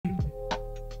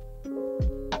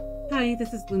Hi,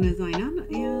 this is Luna Zainab,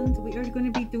 and we are going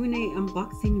to be doing a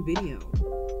unboxing video.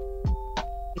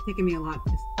 It's taken me a lot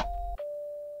to...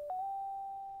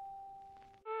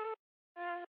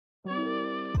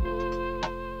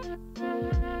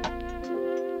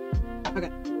 Okay.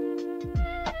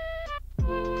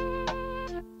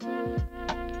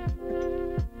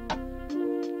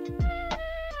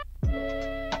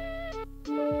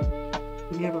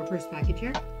 We have our first package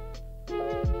here.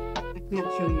 I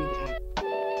can't show you that.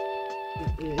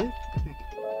 It is a package.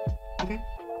 Okay.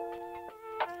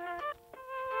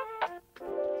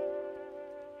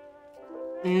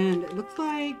 And it looks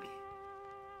like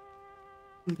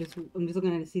I'm just looking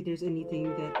at it to see if there's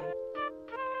anything that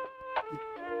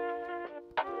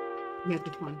we have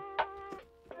this one.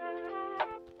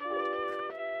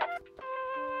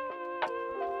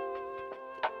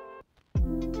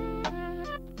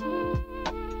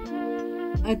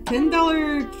 A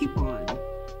 $10 coupon.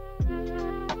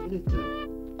 What is this?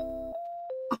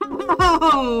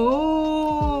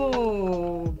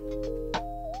 Oh!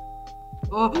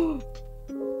 Oh!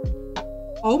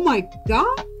 Oh my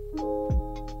god!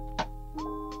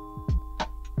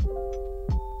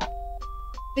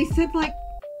 They said like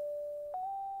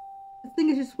this thing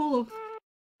is just full of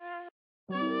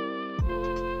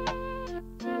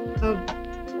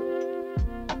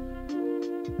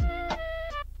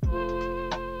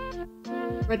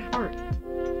red hearts.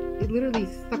 They literally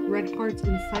stuck red hearts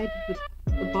inside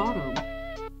the bottom.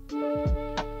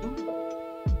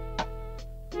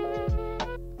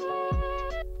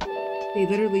 They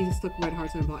literally just stuck red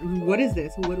hearts on the bottom. What is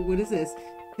this? What is this?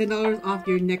 $10 off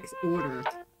your next order.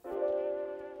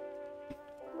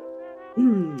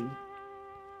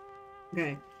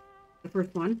 Okay, the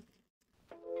first one.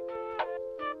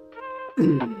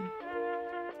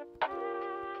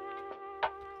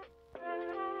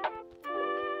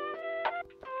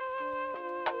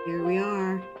 Here we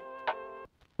are.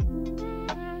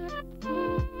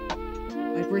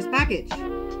 My first package.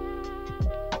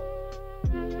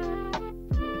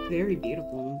 It's very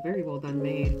beautiful. Very well done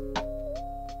made.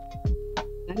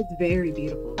 That is very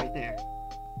beautiful right there.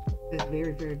 That's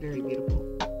very, very, very beautiful.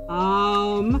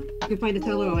 You can find a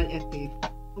seller on Etsy.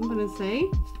 I'm gonna say,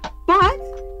 but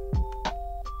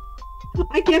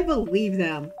I can't believe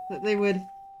them that they would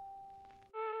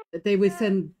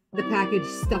send the package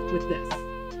stuffed with this.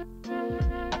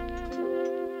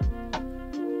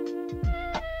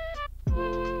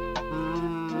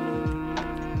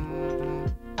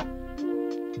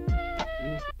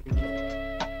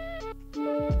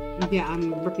 Yeah,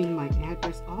 I'm ripping my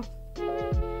address off.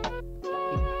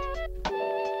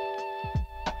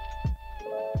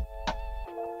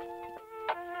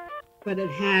 But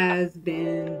it has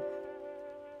been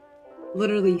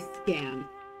literally scanned.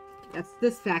 That's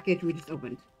this package we just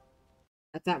opened.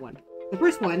 That's that one. The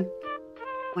first one.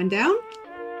 One down.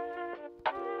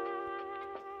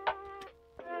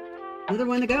 Another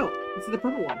one to go. This is the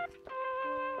purple one.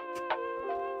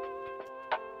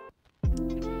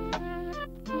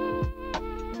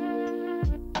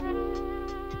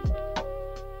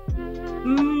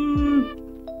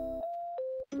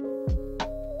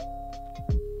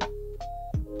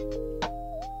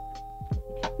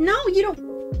 No, you don't.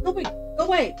 Go away. Go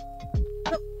away.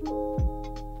 No.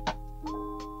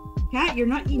 Cat, you're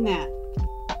not eating that.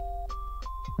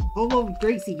 Hello,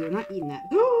 Gracie, you're not eating that.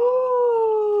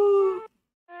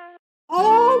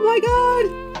 Oh my god.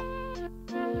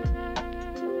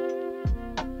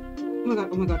 Oh my god,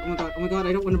 oh my god, oh my god, oh my god,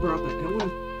 I don't want to drop it. I don't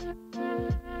want to.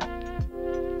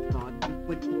 God,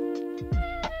 what?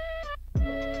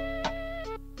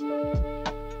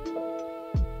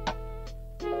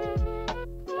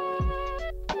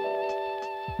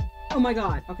 Oh my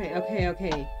god. Okay, okay,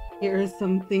 okay. Here are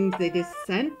some things they just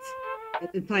sent.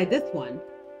 It's inside this one.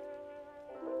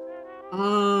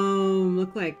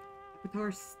 Look like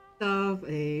Avatar stuff,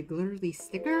 a glittery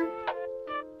sticker.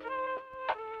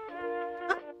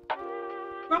 Ah,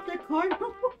 drop their card.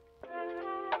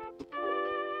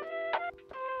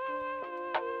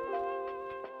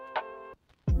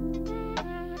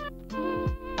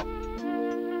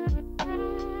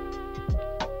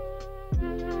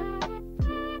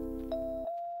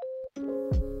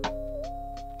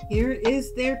 Here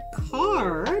is their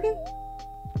card.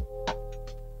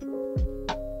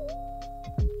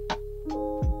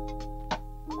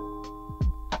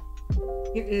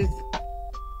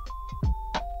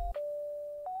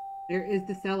 There is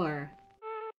the seller.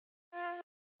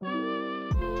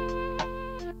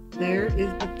 There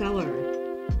is the seller.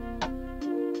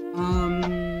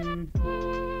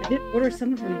 I did order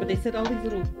something from them, but they said all these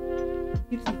little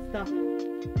cutesy stuff.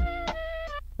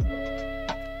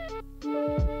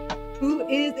 Who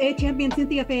is a Champion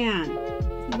Cynthia fan.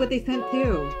 This is what they sent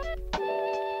too.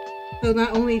 So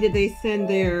not only did they send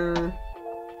their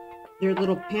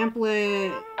little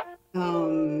pamphlet,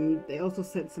 they also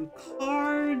sent some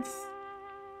cards.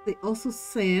 They also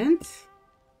sent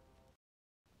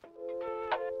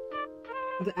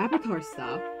the Avatar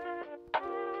stuff.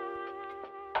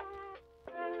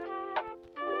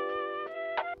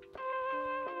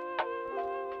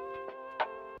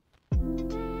 I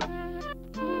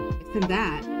sent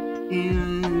that,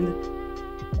 and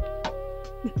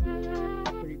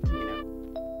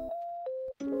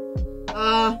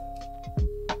I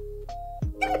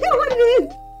don't know what it is.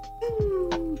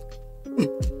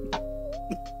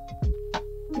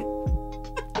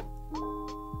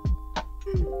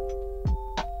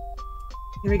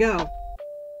 Here we go.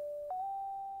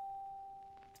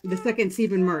 The second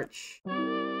Steven merch.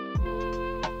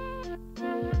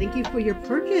 Thank you for your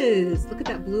purchase. Look at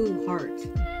that blue heart.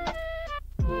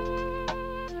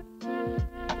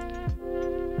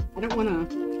 I don't want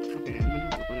to. Okay, I'm gonna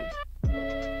have to open it.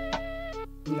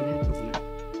 I'm gonna have to open it.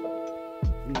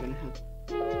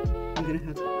 I'm gonna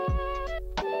have to open it.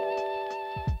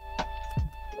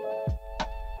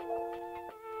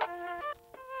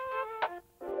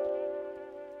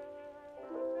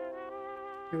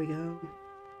 Here we go.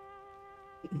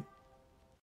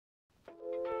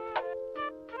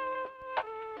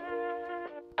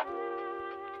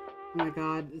 Oh my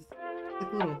god, it's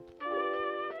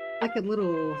like a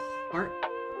little heart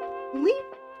leaf.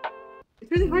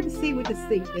 It's really hard to see what this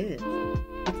thing is.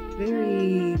 It's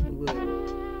very blue.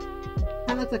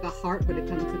 Kind of looks like a heart, but it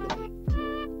kind of looks like a leaf.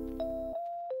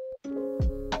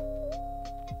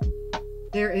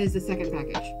 There is the second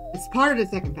package. It's part of the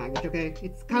second package, okay?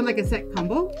 It's kind of like a set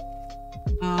combo.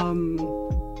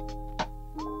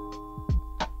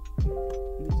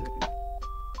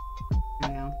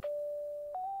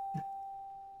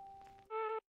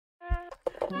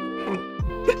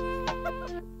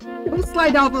 Don't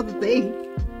slide off of the thing.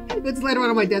 Don't slide around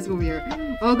on my desk over here.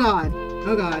 Oh god.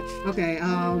 Oh god. Okay,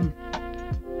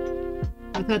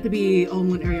 it's have to be on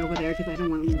one area over there because I don't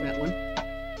want to lose that one.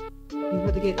 I'm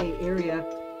about to get an area.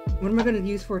 What am I going to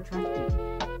use for a trash can?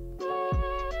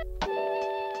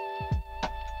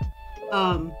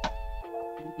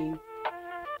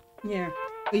 Yeah,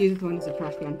 I'll use this one as a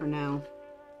trash can for now.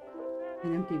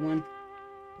 An empty one.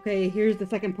 Okay, here's the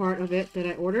second part of it that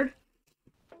I ordered.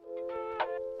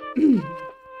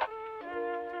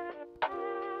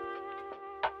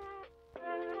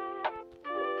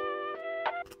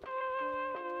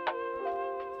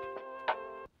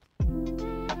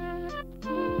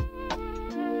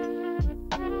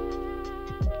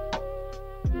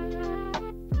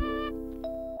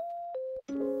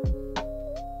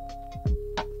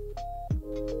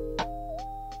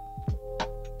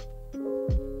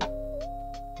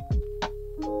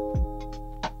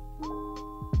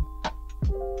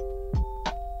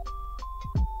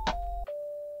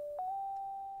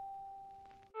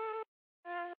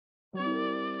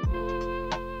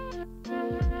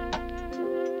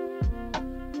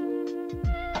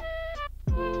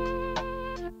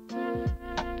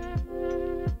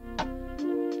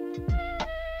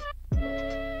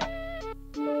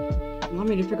 Want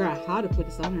me to figure out how to put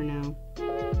this on her now.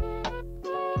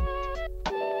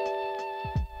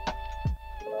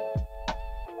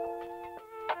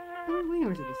 Oh, wait,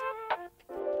 where's this?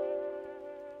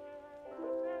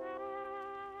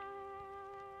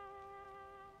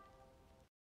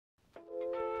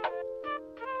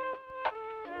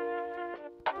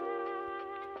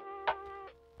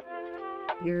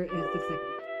 Here is the second.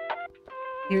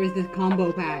 Here is the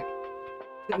combo pack.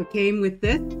 It came with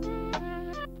this.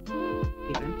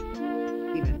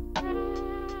 Even.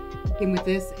 Came with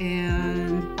this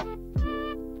and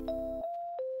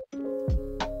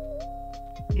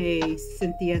a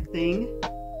Cynthia thing.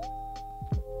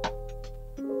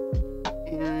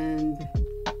 And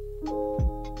a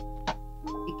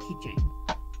keychain.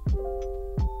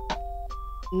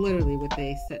 Literally what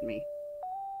they sent me.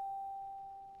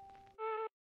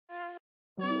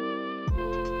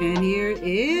 And here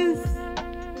is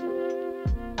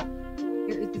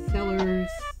the seller's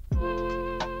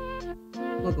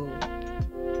logo.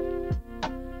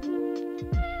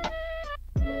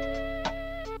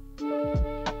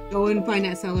 Go and find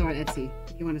that seller on Etsy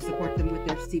if you want to support them with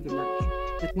their Steven merch.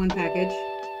 That's one package.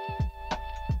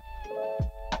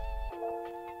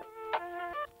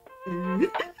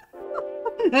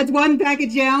 That's one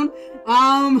package down.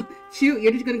 Shoot,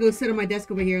 you're just gonna go sit on my desk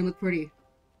over here and look pretty.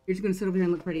 You're just gonna sit over here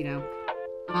and look pretty now.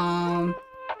 I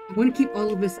want to keep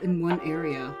all of this in one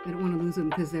area. I don't want to lose them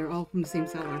because they're all from the same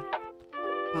seller.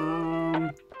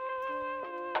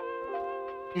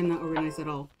 and not organized at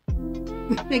all.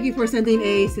 Thank you for sending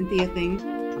a Cynthia thing.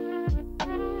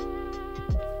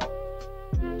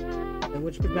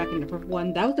 Which put back in the purple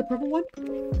one. That was the purple one?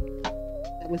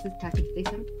 That was this package they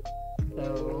sent.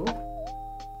 So...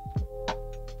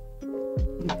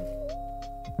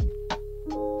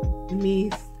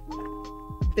 me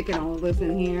sticking all of this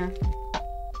in here.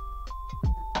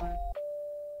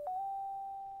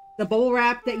 The bubble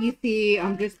wrap that you see,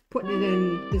 I'm just putting it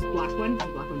in this black one. The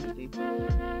black one,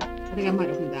 I think I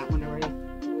might open that one already.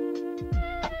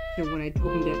 So when I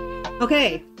opened it.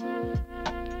 Okay.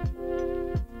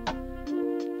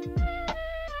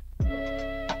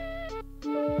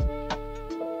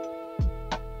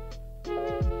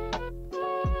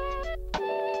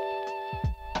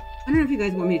 I don't know if you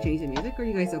guys want me to change the music, or are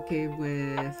you guys okay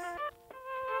with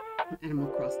Animal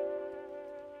Crossing?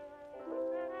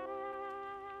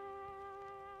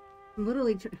 I'm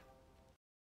literally okay,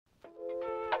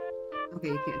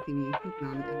 you can't see me clicking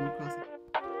on Animal Crossing.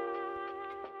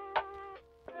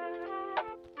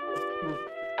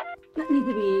 That needs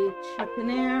to be chucked in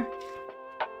there.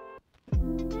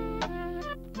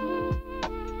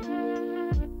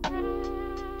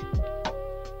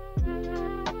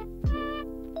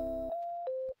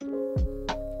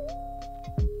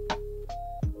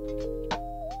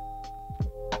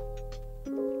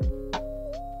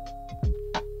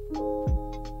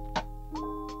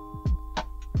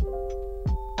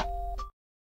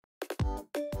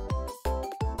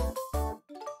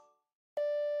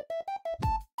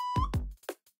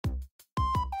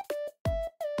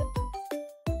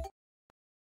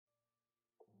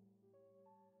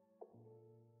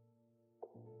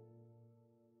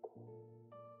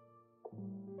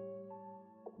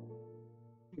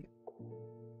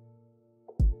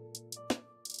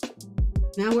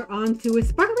 Now we're on to a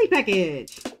sparkly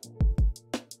package.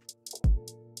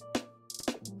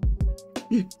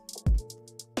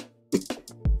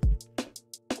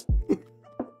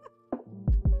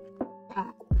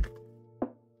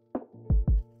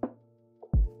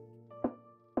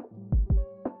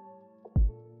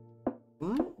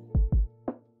 What?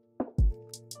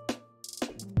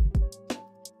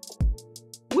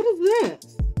 What is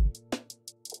this?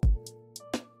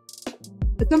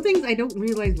 But some things I don't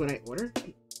realize what I ordered.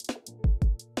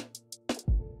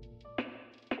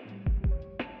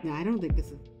 No, I don't think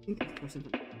this is. I think it's for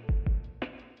something.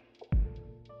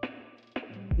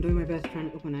 I'm doing my best trying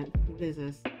to open it. What is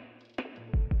this?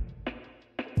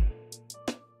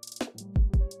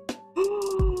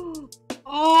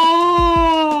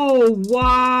 Oh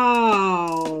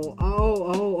wow!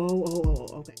 Oh,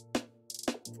 okay.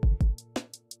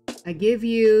 I give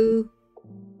you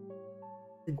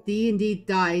the D&D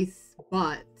dice,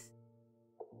 but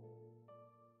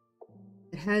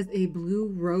it has a blue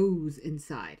rose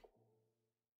inside.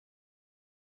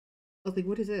 I was like,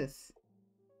 what is this?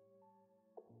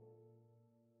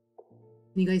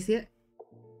 Can you guys see it?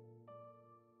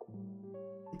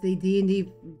 It's a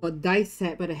D&D dice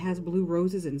set, but it has blue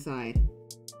roses inside.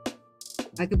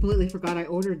 I completely forgot I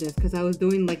ordered this because I was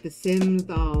doing like the Sims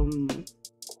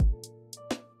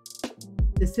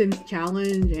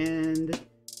challenge, and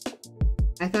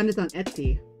I found this on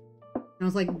Etsy. And I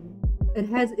was like,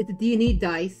 it's a D&D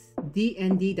dice,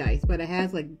 D&D dice, but it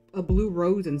has like a blue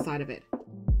rose inside of it.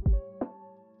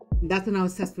 And that's when I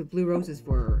was obsessed with blue roses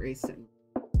for a Sim.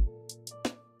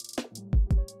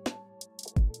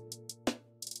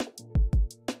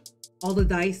 All the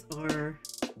dice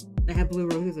they have blue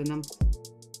roses in them.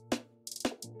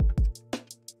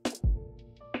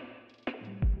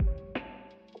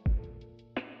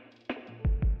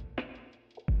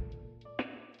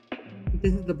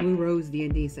 This is the Blue Rose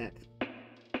D&D set.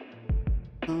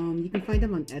 You can find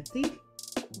them on Etsy.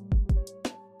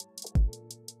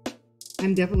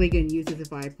 I'm definitely going to use this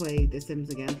if I play The Sims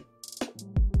again.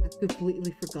 I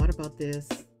completely forgot about this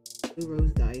Blue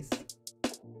Rose dice. I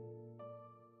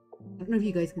don't know if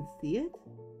you guys can see it.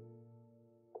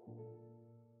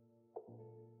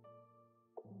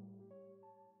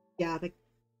 Yeah, like,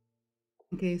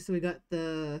 okay, so we got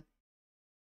this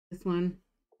one.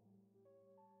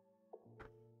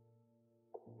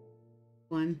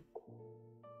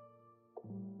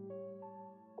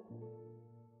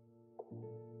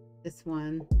 This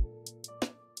one.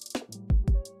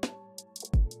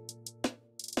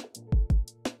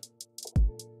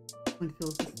 One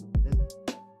fills this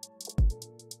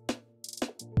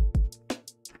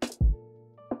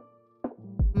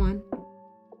one.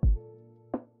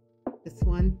 This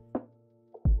one.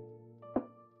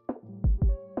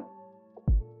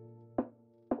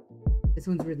 This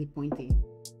one's really pointy.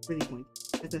 Really pointy.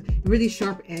 That's a really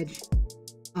sharp edge.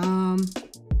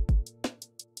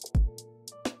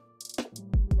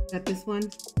 Got this one.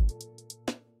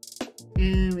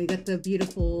 And we got the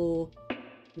beautiful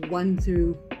 1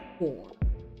 through 4.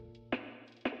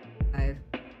 5.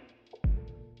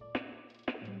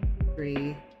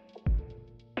 3.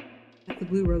 That's the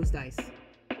blue rose dice.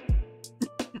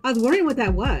 I was wondering what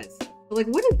that was. Like,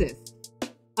 what is this?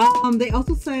 They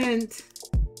also sent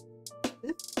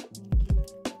this.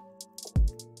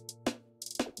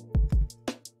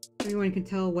 Everyone can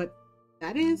tell what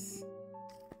that is.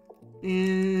 And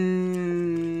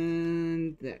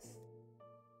this.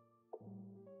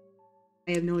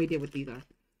 I have no idea what these are.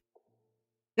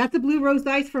 That's the blue rose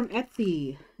dice from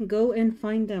Etsy. Go and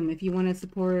find them if you want to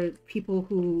support people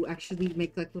who actually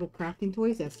make like little crafting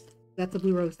toys. Yes, that's the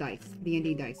blue rose dice,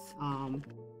 D&D dice.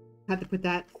 Had to put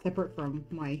that separate from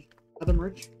my other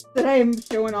merch that I am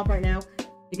showing off right now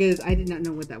because I did not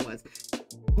know what that was. I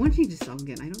want to change this song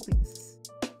again. I don't think this is...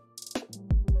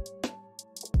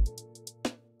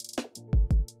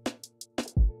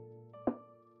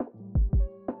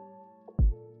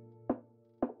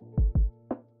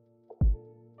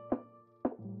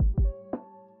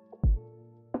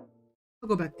 I'll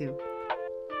go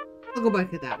back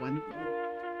to that one.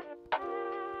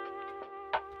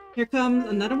 Here comes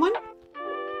another one.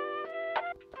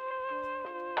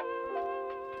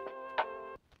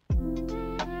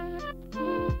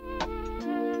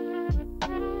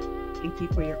 Thank you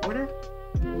for your order.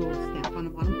 A little stamp on the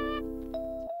bottom.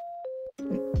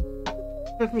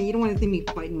 Trust me, you don't want to see me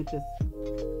fighting with this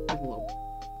envelope.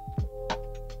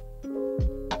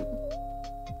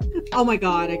 Oh my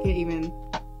god, I can't even.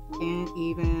 I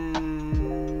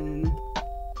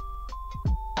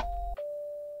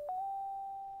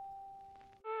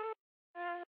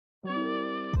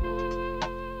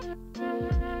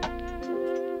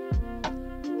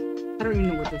don't even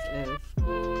know what this is. I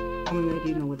mean, I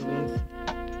do know what it is.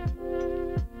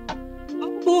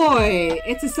 Oh boy!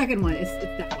 It's the second one. It's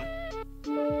that one.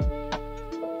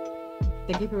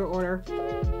 Thank you for your order.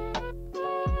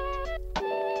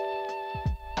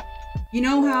 You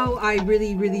know how I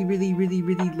really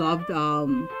loved,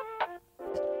 where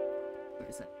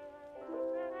is it?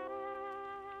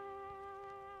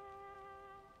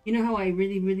 You know how I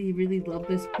really loved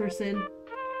this person?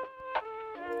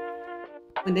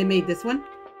 When they made this one?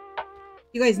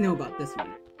 You guys know about this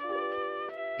one.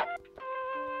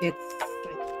 I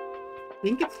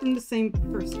think it's from the same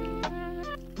person.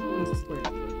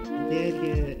 Did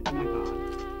get, oh my god.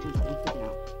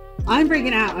 I'm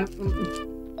freaking out.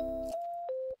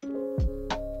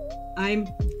 I'm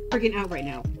freaking out right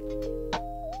now.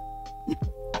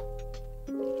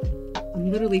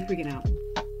 I'm literally freaking out.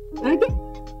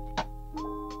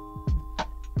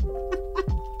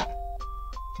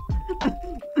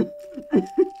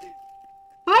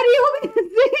 How do you want me to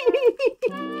see?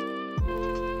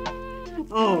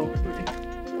 Oh.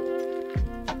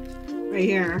 Right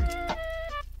here.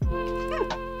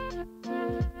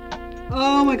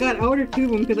 Oh my god, I ordered 2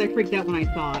 of them because I freaked out when I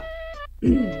saw it.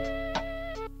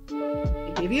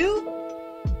 I give you?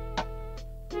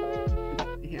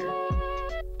 Here.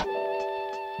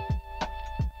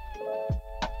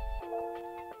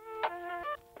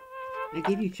 I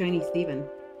gave you Shiny Steven.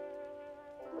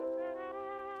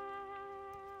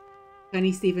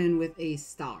 Shiny Steven with a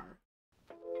star.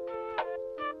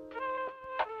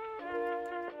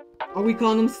 Are we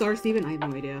calling him Star Steven? I have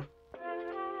no idea.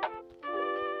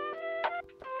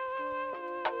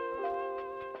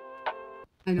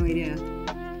 I have no idea.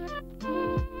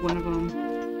 One of them.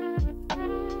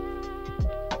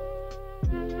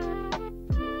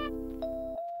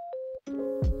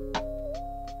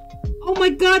 Oh my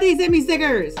god, they sent me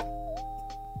stickers!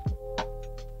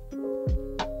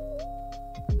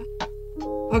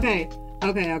 Okay.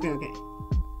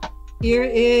 Here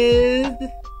is...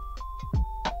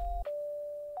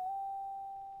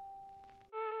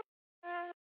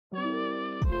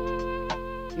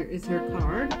 Here is her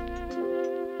card.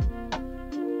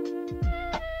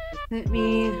 Sent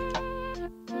me...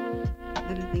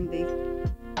 Other thing they...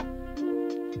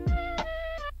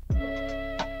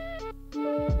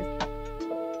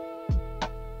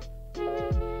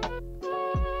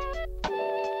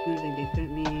 They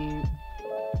sent me...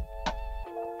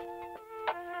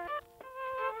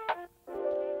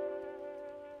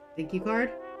 Thank you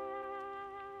card.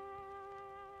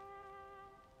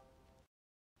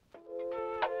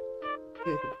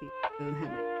 Doesn't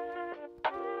have it.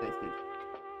 That's good.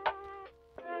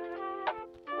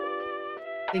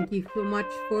 Thank you so much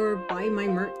for buying my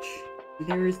merch.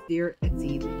 There's your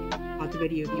Etsy link. Pause the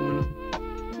video if you want to.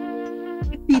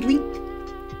 Etsy link.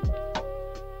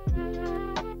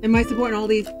 Am I supporting all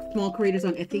these small creators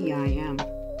on Etsy? Yeah, I am.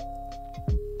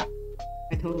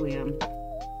 I totally am.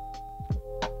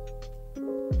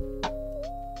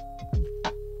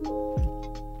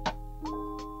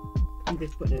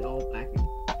 just putting it all back in.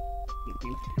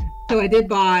 So I did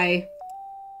buy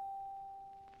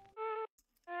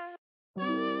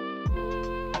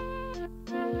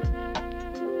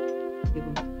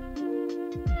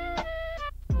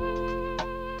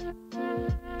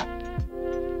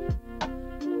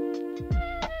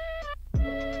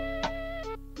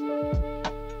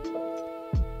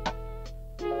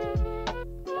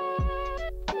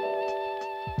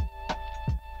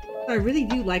I really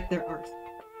do like their art.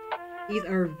 These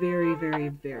are very, very,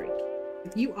 very cute.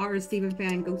 If you are a Steven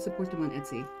fan, go support them on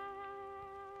Etsy.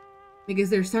 Because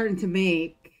they're starting to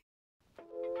make...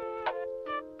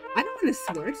 I don't want to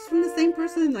swear it's from the same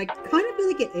person. Like, kind of feel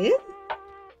like it is.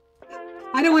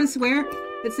 I don't want to swear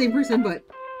it's the same person, but...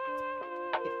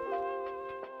 Yeah.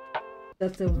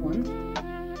 That's the one.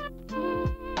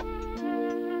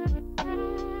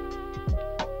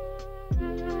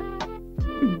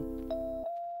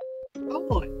 Oh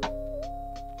boy.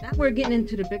 Now we're getting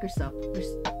into the bigger stuff.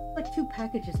 There's like 2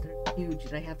 packages that are huge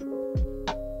that I have.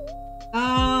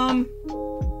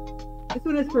 This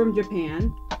one is from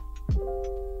Japan.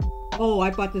 Oh,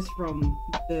 I bought this from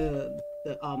the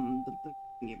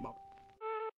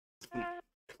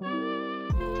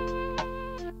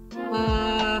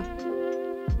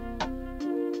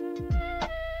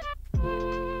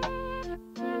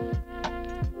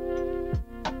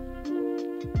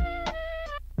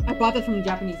I bought this from a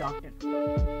Japanese auction.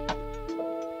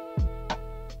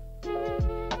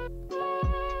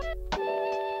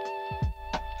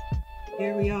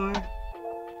 Here we are.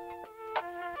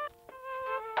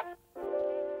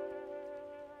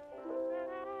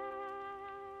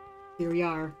 Here we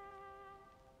are.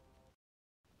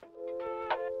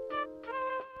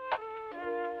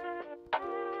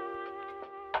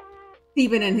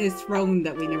 Steven and his throne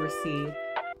that we never see.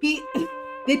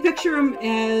 They picture him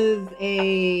as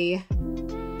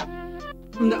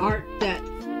from the art that's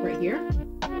right here.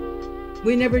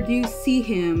 We never do see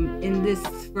him in this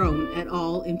throne at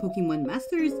all in Pokemon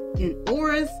Masters, in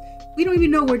Auras. We don't even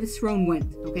know where this throne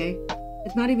went, okay?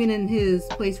 It's not even in his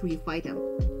place where you fight him.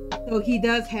 So he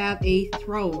does have a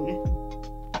throne.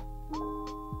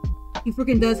 He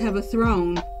freaking does have a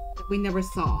throne that we never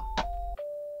saw.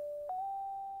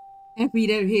 And if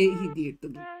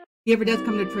he ever does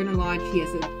come to Trainer Lodge, he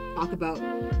has to talk about...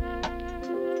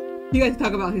 You guys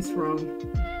talk about his throne.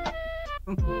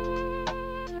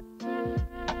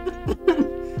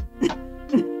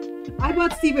 I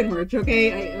bought Steven merch,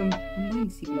 okay? I'm buying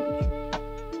Steven merch.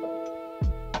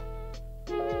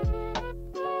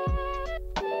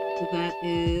 So that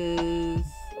is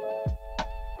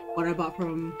what I bought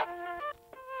from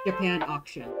Japan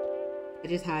auction. I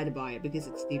just had to buy it because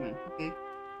it's Steven, okay?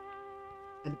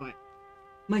 I had to buy it.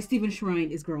 My Steven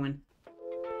shrine is growing.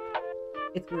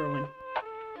 It's growing.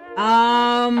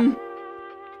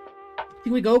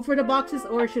 Should we go for the boxes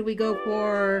or should we go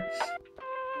for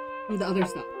the other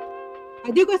stuff? I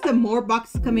do got some more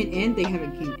boxes coming in. They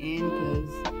haven't came in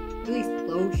because really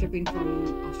slow shipping from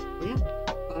Australia.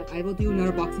 But I will do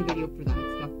another boxing video for that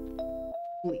stuff.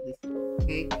 Completely.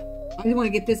 Okay. I just want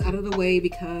to get this out of the way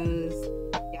because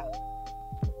yeah,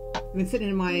 I've been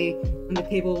sitting on the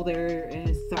table there and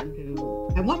it's starting to.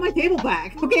 I want my table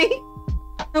back. Okay.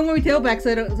 I want my table back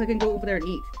so I can go over there and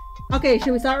eat. Okay,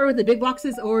 should we start with the big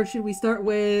boxes or should we start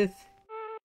with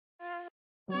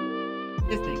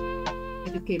this thing?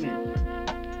 It just came in.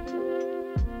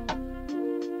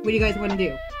 What do you guys want to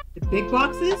do? The big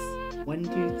boxes? 1,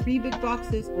 2, 3 big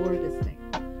boxes or this thing?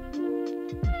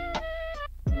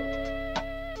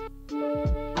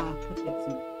 Put this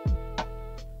in.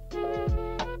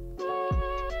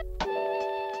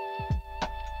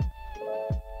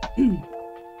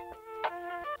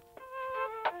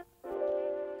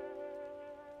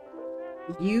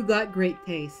 You got great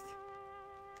taste.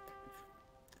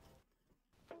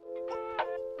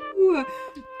 Ooh,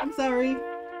 I'm sorry.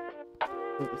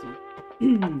 Focus on.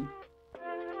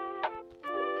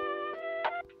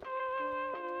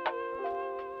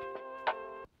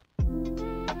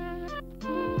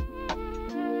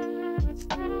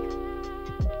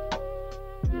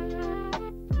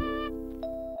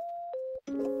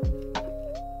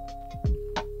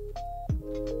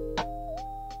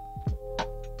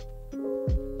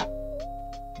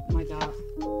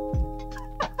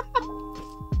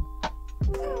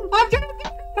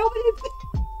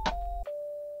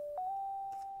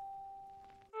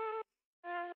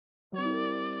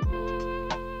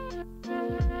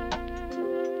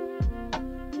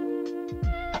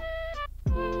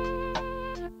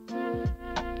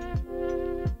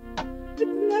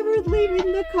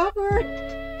 Leaving the cover.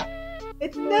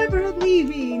 It's never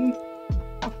leaving.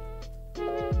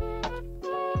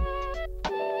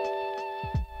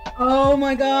 Oh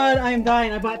my god, I am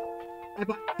dying. I bought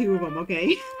 2 of them,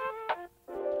 okay?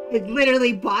 I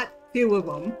literally bought 2 of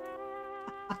them.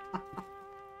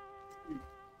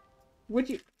 Would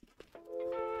you... Is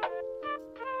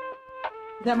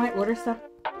that my order stuff?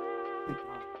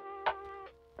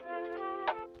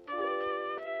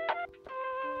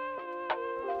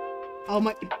 Oh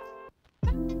my...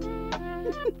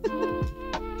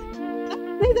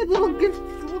 That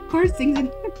little course things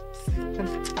in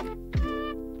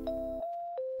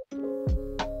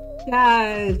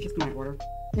Yeah, it's just my order.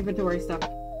 Inventory stuff.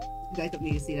 You guys don't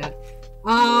need to see that.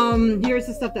 Here's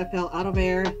the stuff that fell out of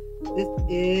air. This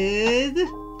is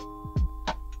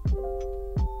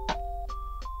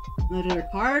another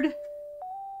card.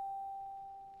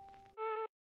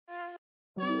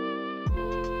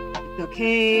 It's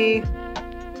okay.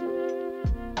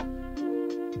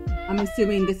 I'm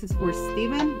assuming this is for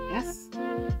Steven. Yes.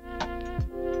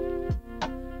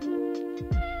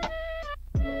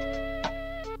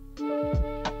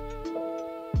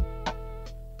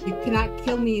 You cannot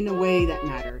kill me in a way that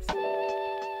matters.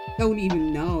 Don't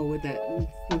even know what that is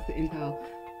supposed to entail.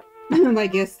 I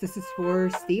guess this is for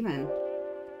Steven.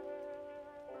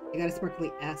 I got a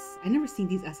sparkly S. I never seen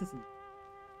these S's.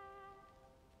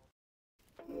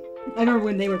 I remember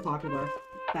when they were popular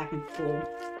back in school.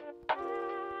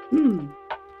 2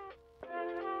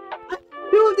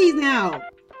 of these now.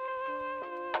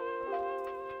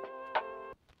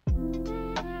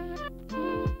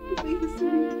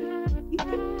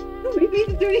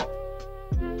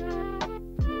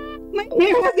 My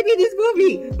hair has to be in this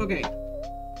movie. Okay.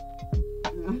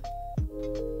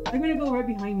 They're gonna go right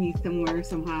behind me somewhere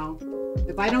somehow.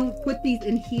 If I don't put these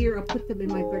in here, I'll put them in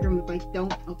my bedroom. If I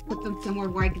don't, I'll put them somewhere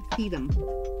where I can see them.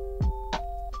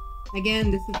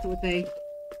 Again, this is what they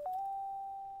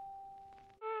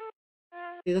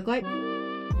look like.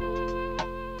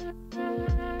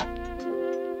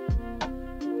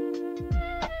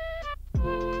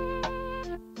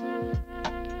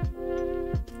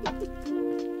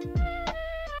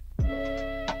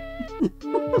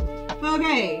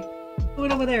 Okay,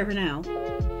 put it over there for now.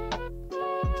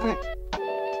 Okay.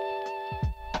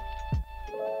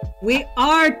 We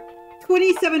are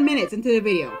 27 minutes into the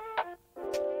video.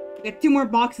 We got 2 more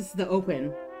boxes to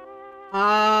open.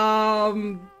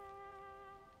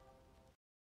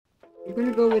 We're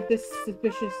gonna go with this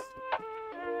suspicious,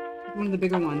 one of the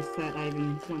bigger ones that I've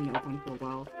been wanting to open for a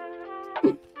while.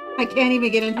 I can't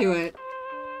even get into it.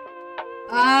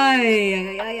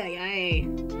 Ay.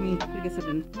 Let me get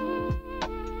something.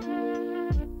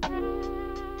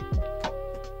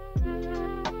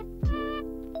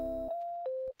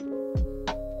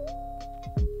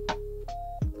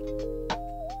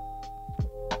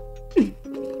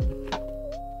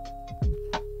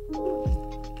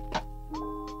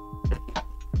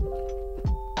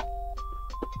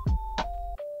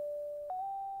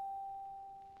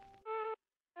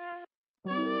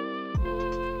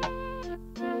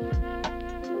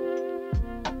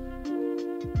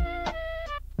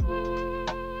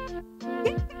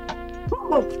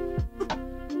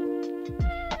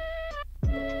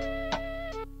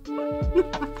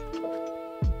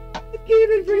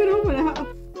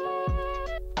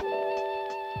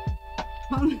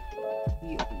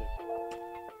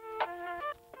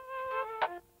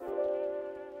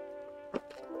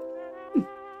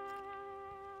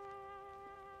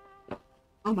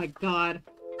 Oh my god.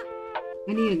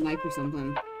 I need a knife or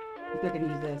something. If I can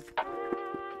use this.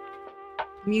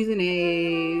 I'm using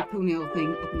a toenail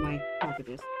thing to open my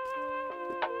packages.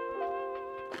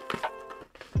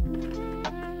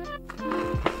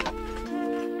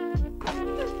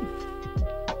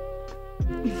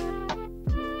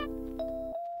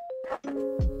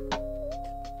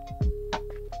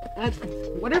 That's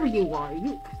whatever you are,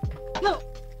 you no.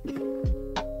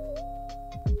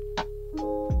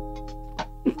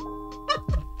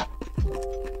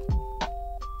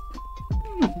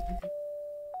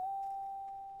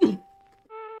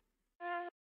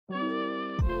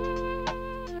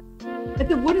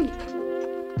 It's a wooden.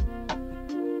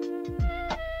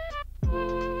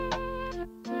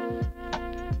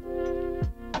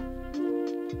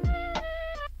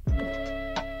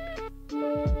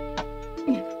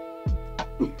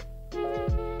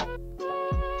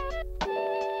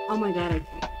 Oh my god, I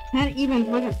can't even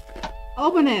fucking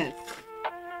open it.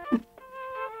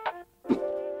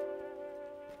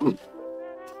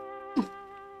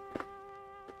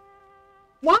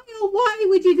 Why, oh why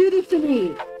would you do this to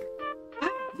me?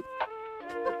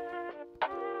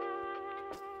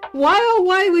 Why, oh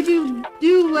why would you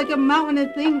do like a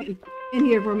mountain thing in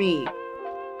here for me?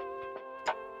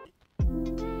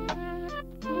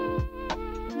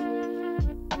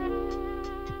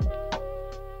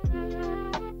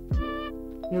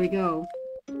 we go.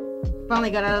 Finally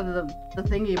got out of the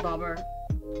thingy bobber.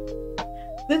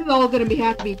 This is all gonna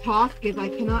have to be tossed because I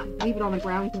cannot leave it on the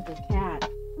ground because there's a cat.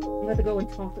 I'm gonna go and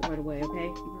toss it right away,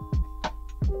 okay?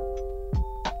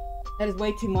 That is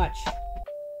way too much.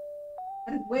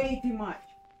 That is way too much.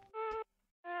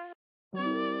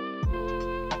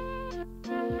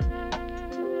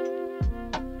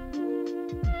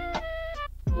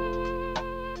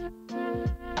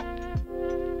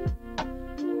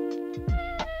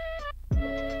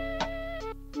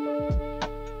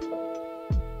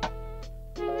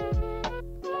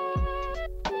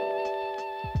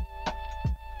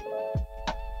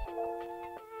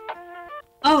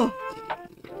 Oh,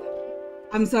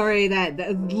 I'm sorry,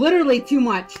 that's literally too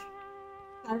much.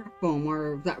 Styrofoam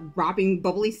or that wrapping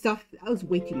bubbly stuff, that was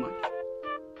way too much.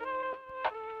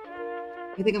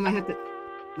 I think I might have to,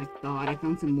 oh my god, I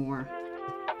found some more.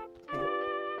 Okay.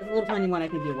 There's a little tiny one I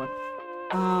can deal with.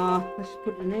 Let's just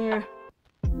put it in there.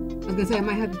 I was gonna say I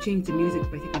might have to change the music,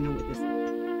 but I think I know what this is.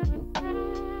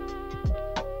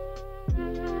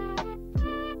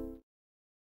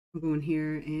 We'll go in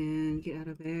here and get out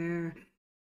of there.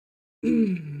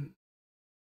 I'm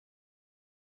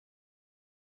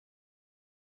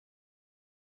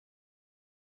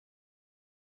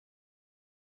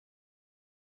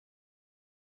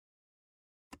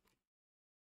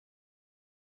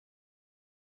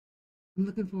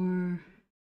looking for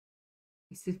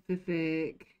a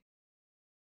specific.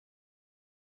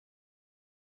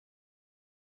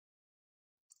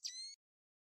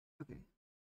 Okay,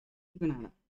 keep an eye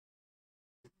out.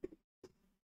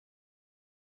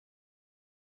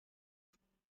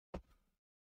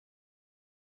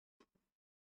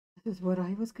 This is what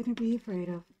I was gonna be afraid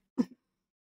of.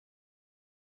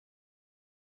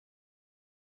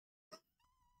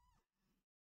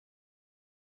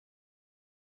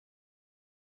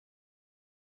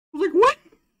 I was like, what?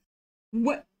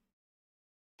 What?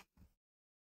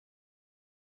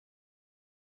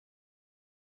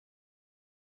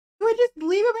 Do I just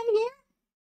leave him in here?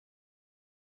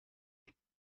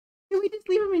 Do we just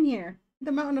leave him in here?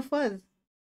 The mountain of fuzz.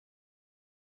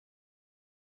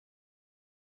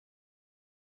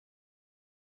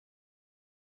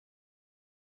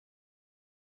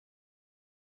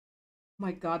 Oh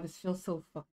my god, this feels so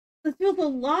fucking. This feels so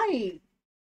light.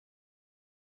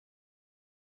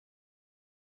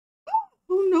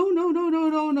 Oh no, no, no, no,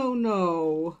 no, no,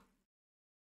 no.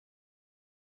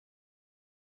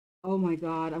 Oh my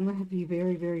god, I'm gonna have to be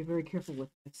very, very, very careful with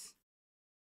this.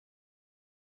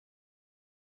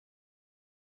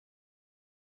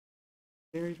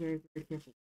 Very, very, very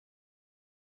careful.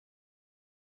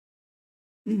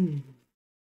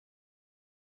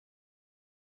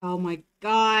 Oh my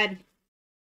god.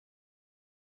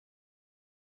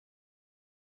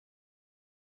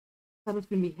 I thought it was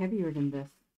gonna be heavier than this.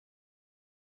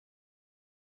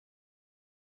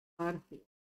 God,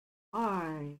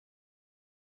 why?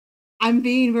 I'm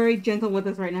being very gentle with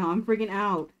this right now. I'm freaking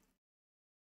out.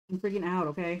 I'm freaking out,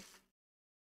 okay?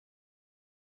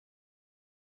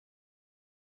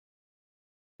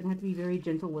 I'm gonna have to be very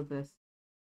gentle with this.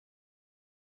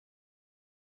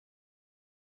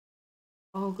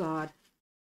 Oh god.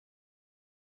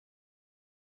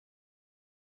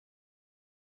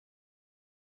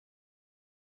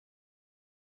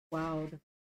 Wow.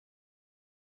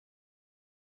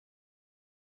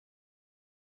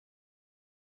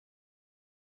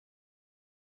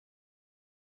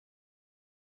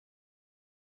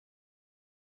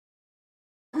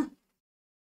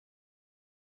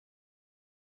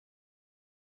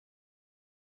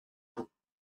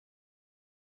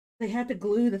 They had to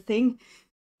glue the thing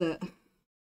to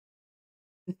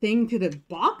the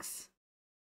box?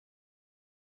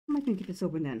 How am I gonna get this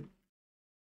open then?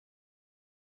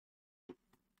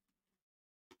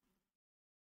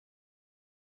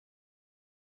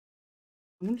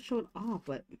 I'm gonna show it off,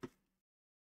 but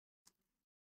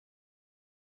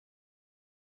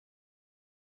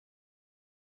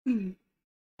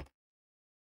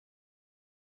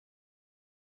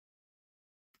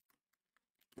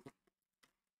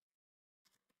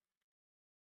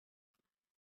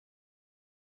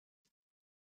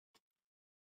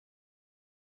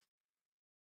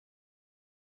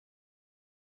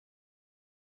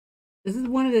this is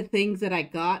one of the things that I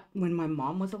got when my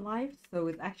mom was alive, so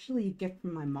it's actually a gift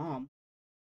from my mom.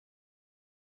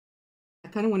 I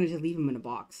kind of wanted to leave him in a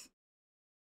box.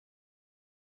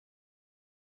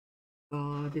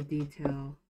 Oh, the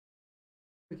detail.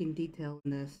 Freaking detail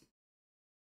in this.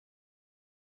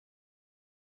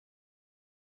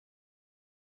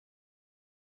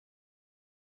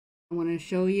 I want to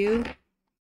show you.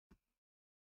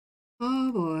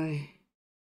 Oh boy.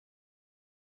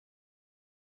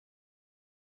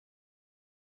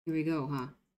 Here we go, huh?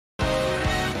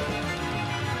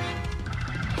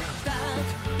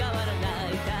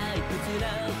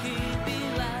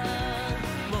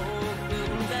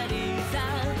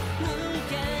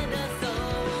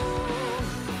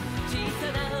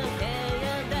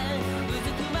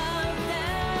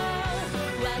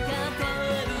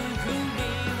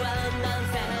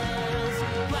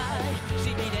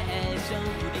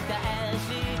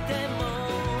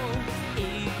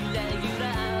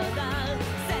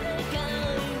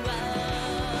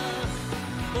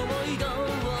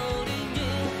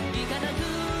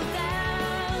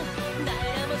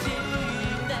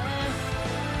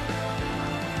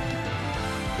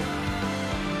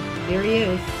 There he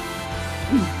is.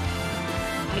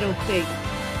 I don't think.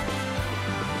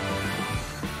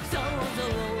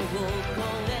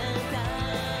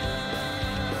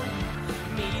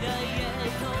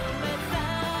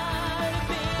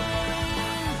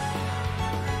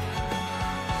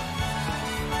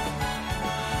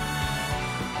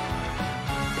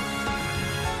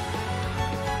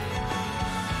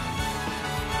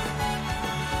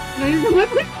 I don't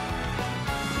remember.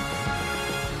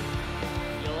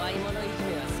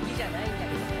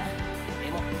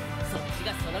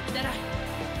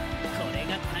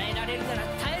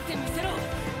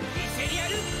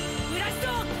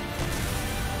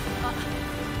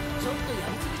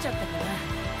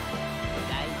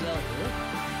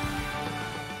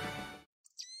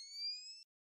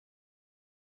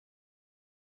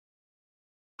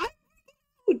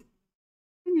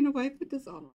 I don't know why I put this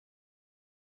on.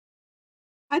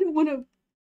 I don't want to.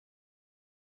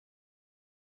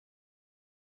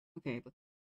 Okay, but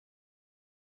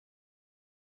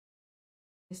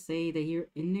say that you're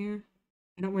in there.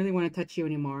 I don't really want to touch you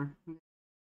anymore.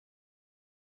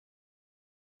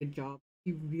 Good job.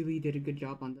 You really did a good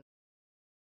job on this.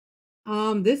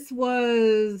 This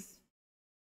was.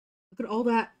 Look at all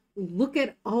that. Look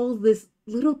at all this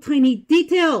little tiny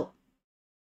detail.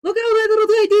 Look at all that little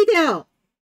tiny detail.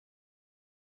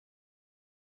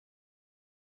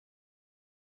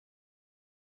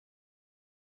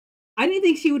 I didn't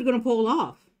think she was going to pull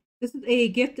off. This is a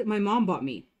gift that my mom bought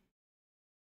me.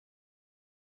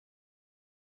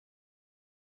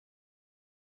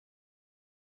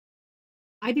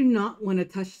 I do not want to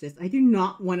touch this. I do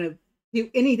not want to do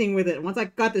anything with it. Once I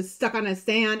got this stuck on a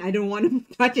stand, I don't want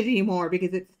to touch it anymore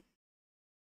because it's...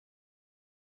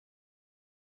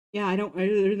 Yeah, I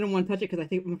really don't want to touch it because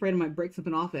I'm afraid I might break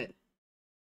something off it.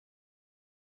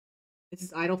 This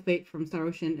is Idle Fate from Star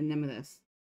Ocean and Nemesis.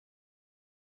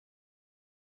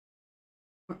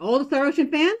 For all the Star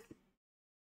Ocean fans,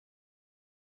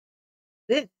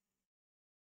 this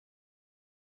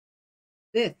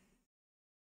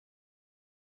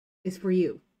is for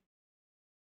you.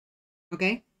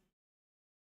 Okay?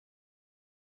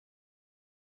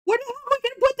 Where the hell am I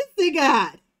going to put this thing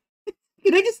at?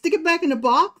 Can I just stick it back in the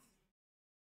box?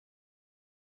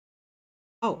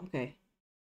 Oh, okay.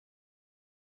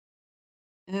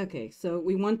 Okay, so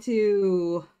we want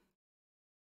to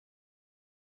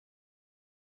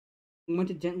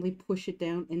gently push it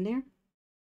down in there.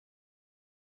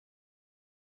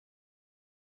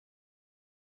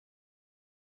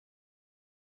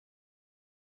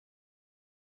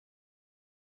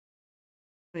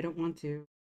 I don't want to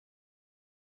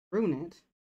ruin it.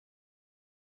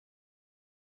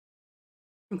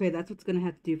 Okay, that's what's gonna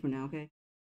have to do for now, okay?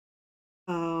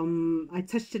 I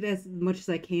touched it as much as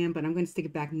I can, but I'm gonna stick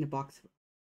it back in the box.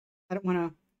 I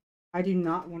do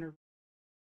not wanna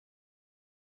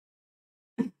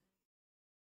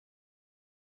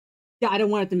Yeah, I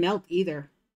don't want it to melt either.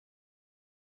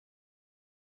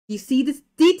 You see this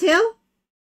detail?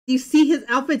 You see his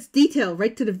outfit's detail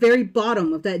right to the very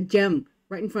bottom of that gem,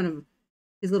 right in front of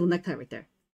his little necktie right there.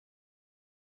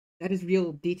 That is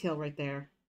real detail right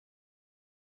there.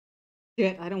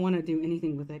 Shit, I don't want to do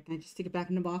anything with it. Can I just stick it back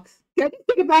in the box? Can I just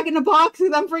stick it back in the box?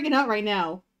 Because I'm freaking out right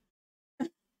now.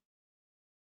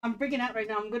 I'm freaking out right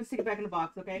now. I'm going to stick it back in the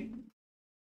box, okay?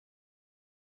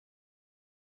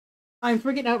 I'm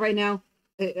freaking out right now.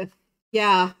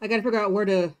 Yeah, I got to figure out where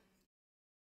to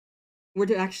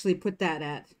actually put that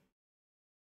at.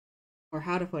 Or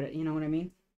how to put it, you know what I mean?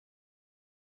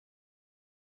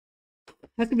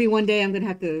 That's going to be one day I'm going to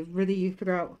have to really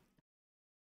figure out.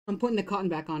 I'm putting the cotton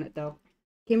back on it, though.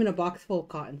 Came in a box full of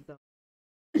cotton, so.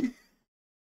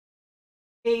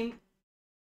 Came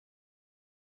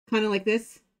kind of like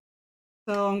this.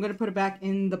 So I'm going to put it back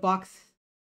in the box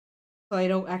so I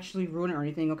don't actually ruin it or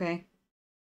anything, okay?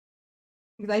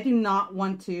 Because I do not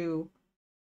want to...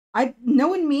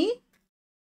 Knowing me,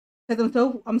 because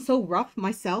I'm so rough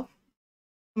myself,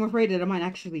 I'm afraid that I might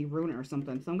actually ruin it or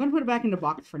something. So I'm going to put it back in the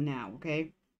box for now,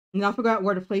 okay? And I'll figure out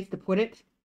where to place to put it.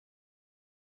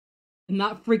 And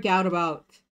not freak out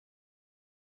about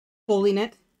folding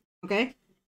it. Okay?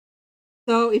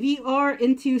 So if you are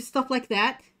into stuff like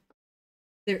that,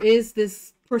 there is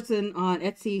this person on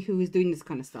Etsy who is doing this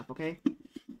kind of stuff, okay?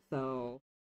 So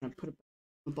I'm gonna put it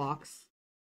in the box.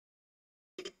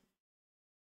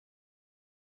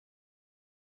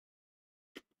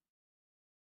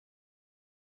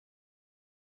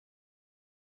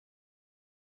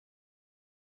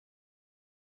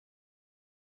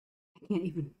 I can't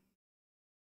even.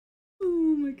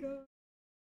 Oh my god.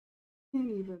 I can't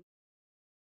even.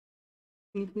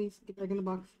 Can you please get back in the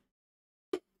box?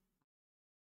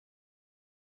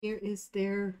 Here is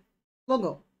their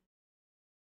logo.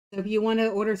 So if you want to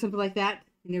order something like that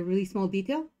in a really small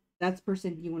detail, that's the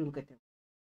person you want to look at. Them.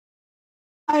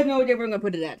 I have no idea where I'm gonna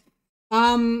put it at.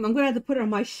 I'm gonna have to put it on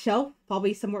my shelf,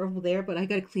 probably somewhere over there, but I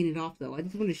gotta clean it off though. I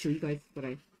just want to show you guys what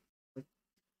I'm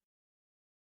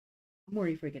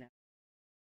already freaking out.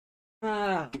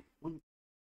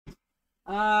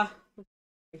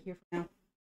 Right here for now.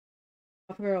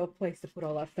 I'll figure out a place to put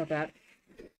all that stuff at.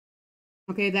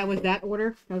 Okay, that was that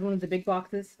order. That was one of the big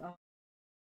boxes.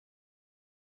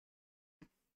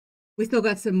 We still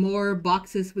got some more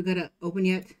boxes we gotta open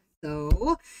yet.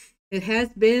 So it has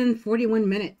been 41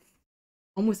 minutes.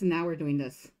 Almost an hour doing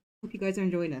this. Hope you guys are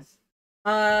enjoying this.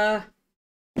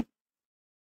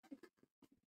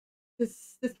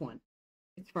 This one.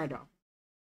 It's fragile.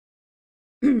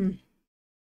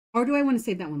 Or do I want to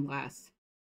save that one last?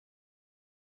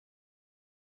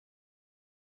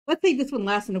 Let's save this one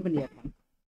last and open the other one.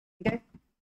 Okay?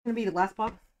 It's gonna be the last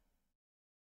box.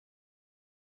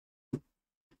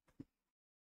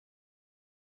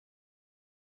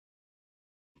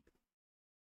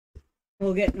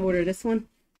 We'll get in order this one.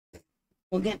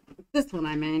 We'll get this one,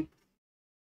 I mean.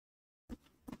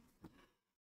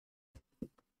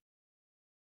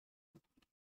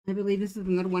 I believe this is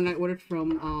another one I ordered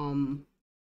from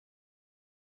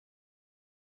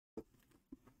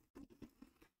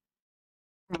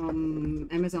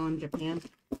Amazon Japan.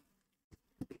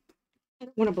 I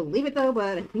don't want to believe it though,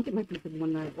 but I think it might be the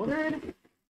one that I ordered.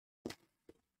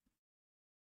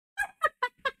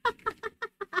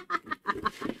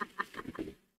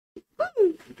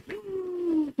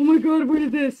 Oh my god, what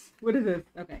is this? What is this?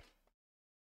 Okay.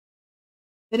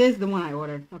 It is the one I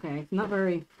ordered. Okay, it's not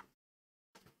very...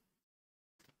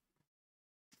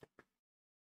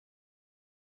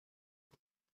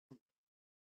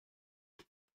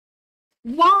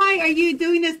 Why are you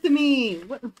doing this to me?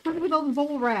 What's with all the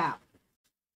bubble wrap?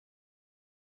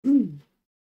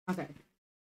 Okay.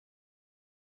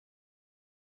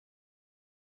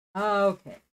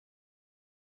 Okay.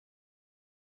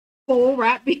 Bubble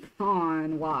wrap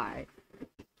pecan. Why?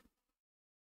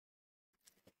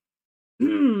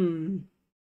 Here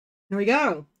we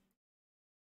go.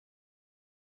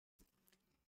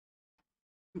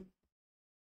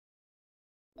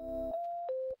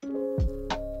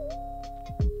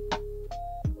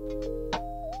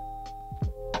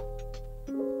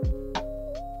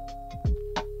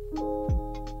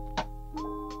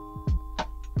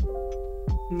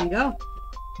 Here we go.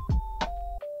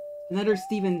 Another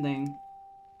Steven thing.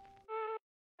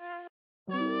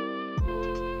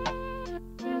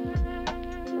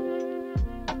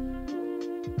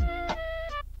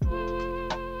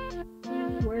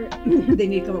 Where they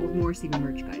need to come up with more Steven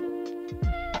merch, guys.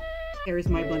 Here is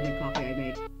my blended coffee I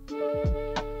made.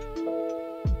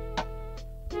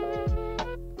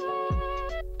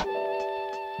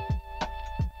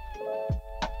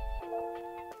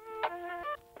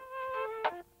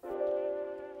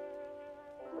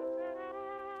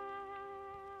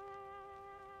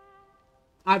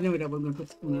 I have no idea what I'm gonna put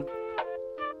spoon up.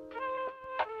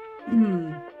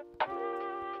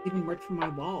 Even worked for my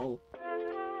wall.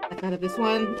 That's out of this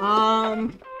one.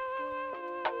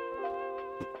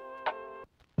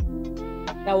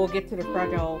 Now we'll get to the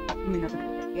fragile. I mean, the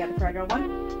fragile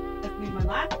one. That's gonna be my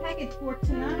last package for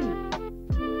tonight.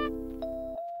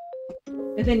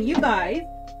 And then you guys.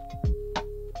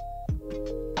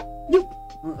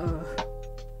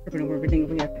 Tripping over everything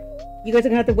over here. You guys are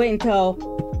gonna have to wait until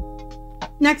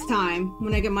next time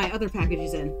when I get my other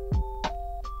packages in.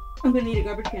 I'm gonna need a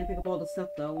garbage can to pick up all the stuff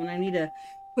though. When I need to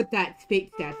put that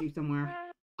fake statue somewhere.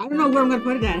 I don't know where I'm gonna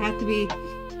put it at. It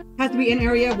has to be in an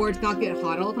area where it's not get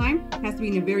hot all the time. It has to be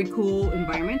in a very cool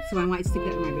environment. So I might stick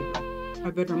that in my bedroom.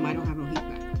 My bedroom I don't have no heat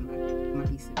back on my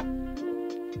PC.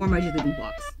 Or my just living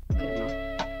box. I don't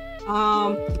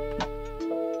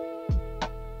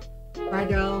know.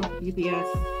 Fragile, UPS.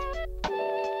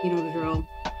 You know the drill.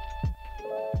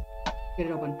 Get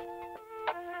it open.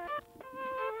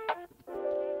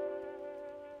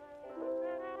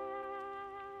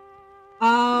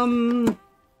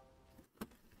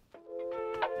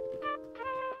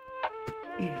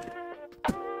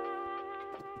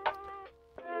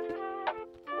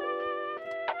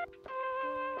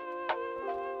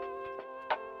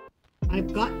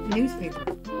 I've got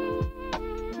newspaper.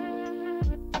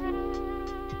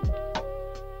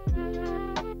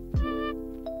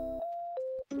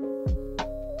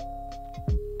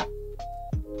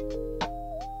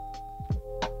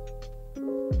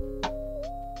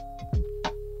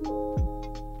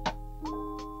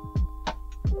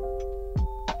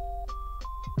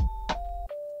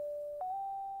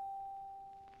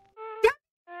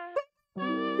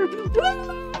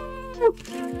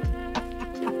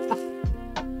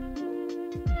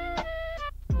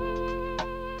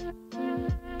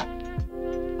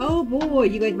 Oh boy,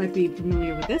 you guys might be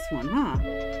familiar with this one, huh?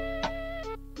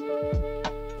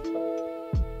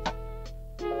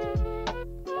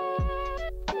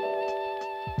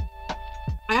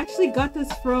 I actually got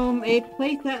this from a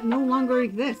place that no longer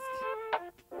exists.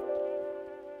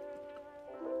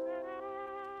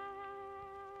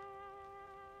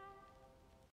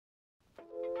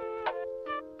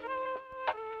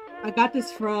 I got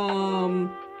this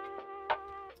from a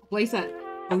place that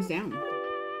goes down.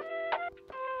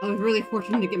 I was really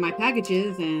fortunate to get my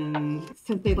packages, and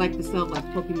since they like to sell like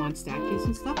Pokemon statues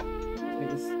and stuff, I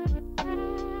was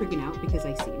freaking out because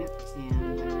I seen it.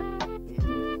 And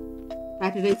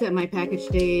after they sent my package,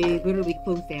 they literally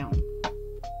closed down.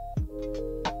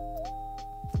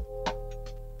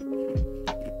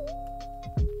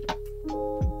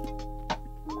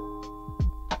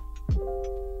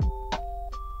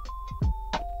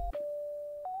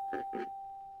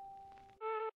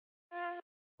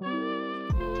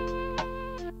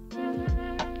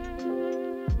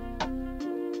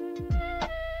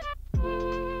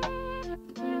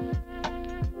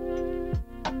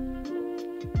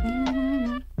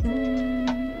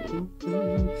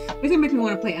 It's gonna make me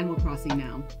want to play Animal Crossing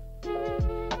now.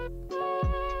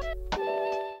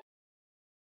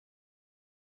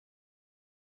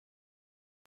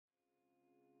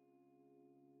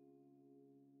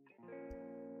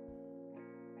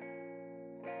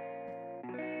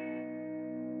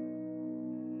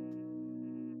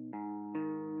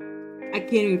 I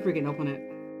can't even freaking open it.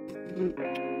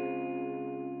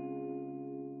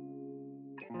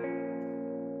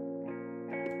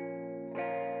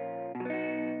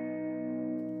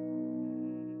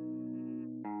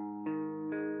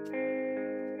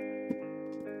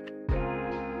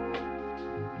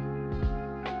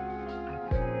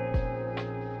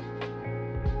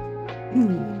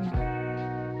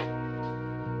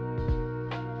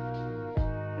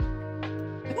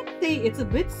 I gotta say, it's a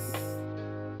bit...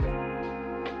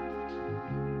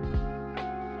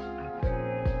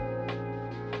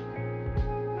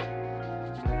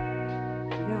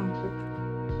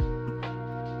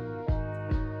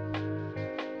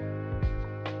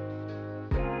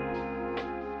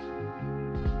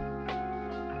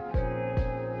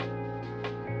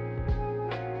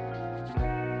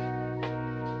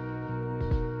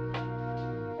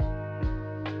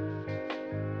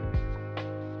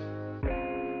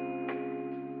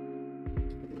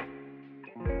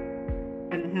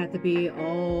 to be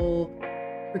all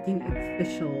freaking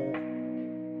official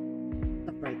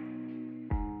stuff, right?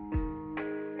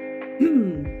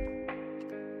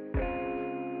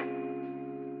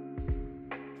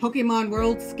 Pokemon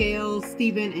World Scale,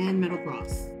 Steven and Metal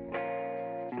Cross.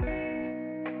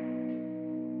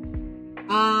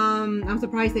 I'm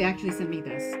surprised they actually sent me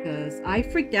this because I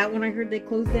freaked out when I heard they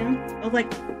closed down. I was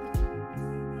like,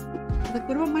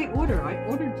 what about my order? I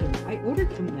ordered from them. I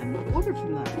ordered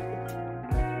from them.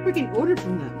 Freaking ordered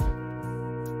from them.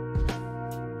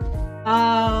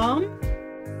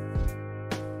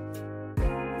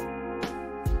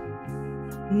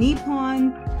 NipponYasen.com.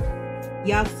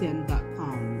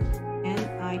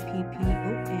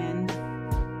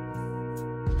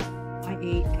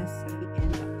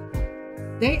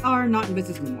 NipponYasen.com. They are not in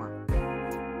business anymore.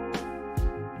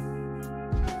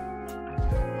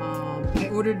 I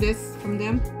ordered this from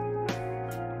them.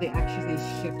 They actually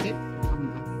shipped it.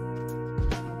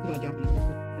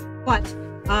 But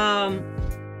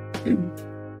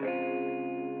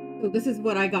so this is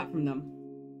what I got from them.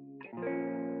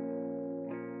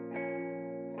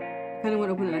 I kind of want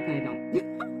to open it, I kind of don't.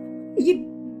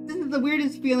 This is the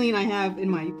weirdest feeling I have in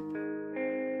my...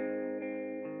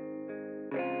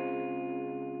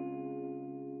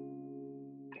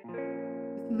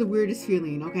 This is the weirdest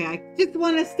feeling. Okay, I just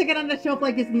want to stick it on the shelf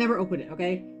like this and never open it,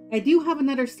 okay? I do have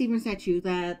another Steven statue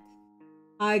that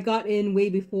I got in way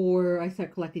before I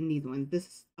started collecting these ones.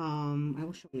 This, I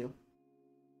will show you.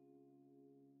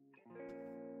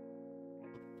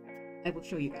 I will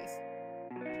show you guys.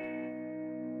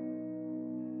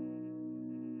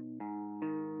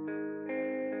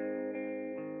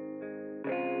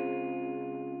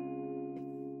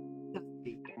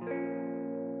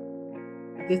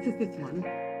 This is this one.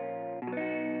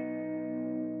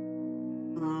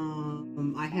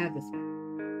 I have this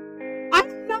one. I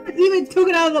not even took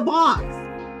it out of the box.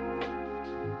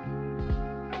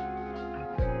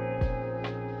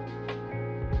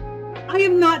 I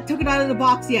have not took it out of the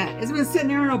box yet. It's been sitting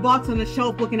there in a box on the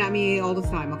shelf looking at me all this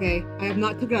time, okay? I have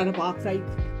not took it out of the box. I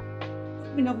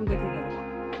don't even know if I'm going to take it out of the box.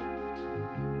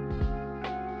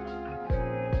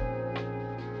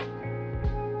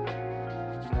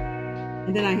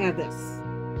 And then I have this.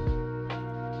 I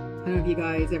don't know if you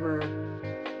guys ever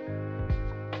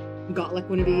got like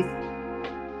one of these.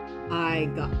 I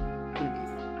got one of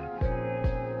these.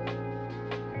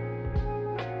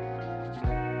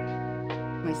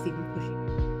 My Stephen Pushy.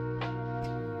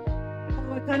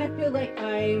 Oh, I kind of feel like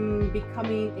I'm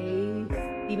becoming a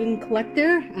Stephen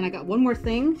collector, and I got one more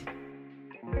thing.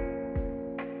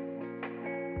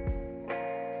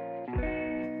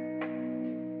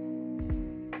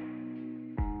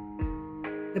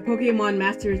 The Pokemon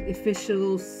Masters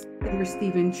official Silver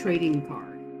Stephen trading card.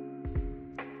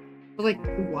 But like,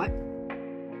 what?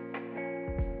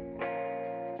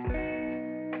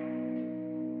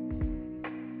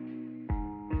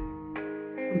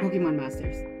 From Pokemon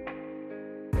Masters.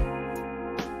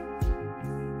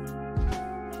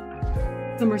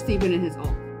 Summer Stephen and his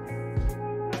ult.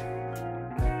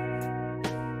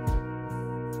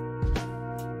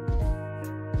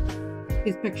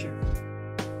 His picture.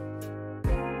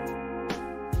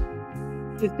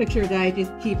 This picture that I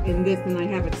just keep in this, and I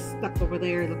have it stuck over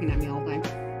there looking at me all the time.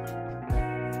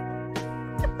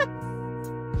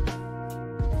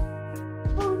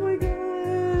 Oh my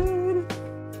god.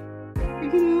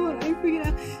 Freaking out. I'm freaking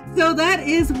out. So that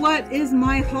is what is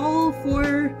my haul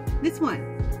for this one.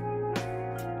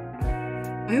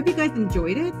 I hope you guys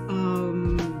enjoyed it.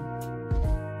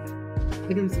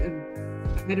 I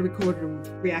had to record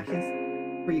reactions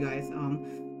for you guys.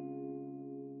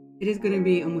 It is going to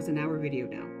be almost an hour video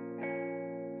now.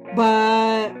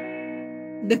 But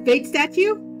the fake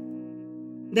statue,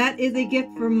 that is a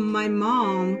gift from my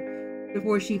mom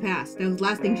before she passed. That was the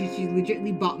last thing she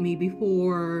legitimately bought me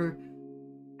before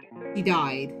she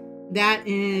died. That,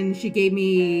 and she gave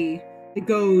me the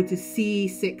go to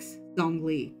C6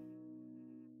 Zhongli.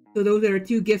 So those are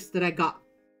 2 gifts that I got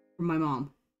from my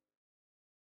mom.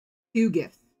 2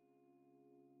 gifts.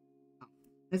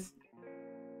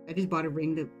 I just bought a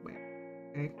ring to wear.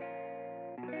 Okay.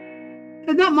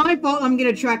 It's not my fault I'm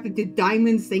getting attracted to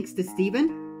diamonds thanks to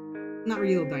Stephen. Not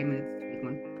real diamond, it's a fake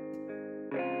one.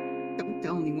 Don't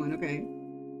tell anyone, okay?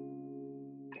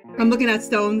 I'm looking at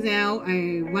stones now.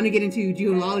 I want to get into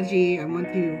geology. I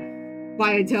want to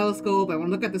buy a telescope. I want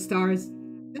to look at the stars.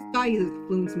 This guy has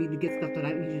influenced me to get stuff that I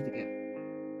don't usually get.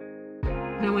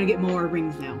 And I want to get more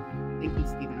rings now. Thank you,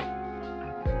 Stephen.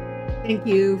 Thank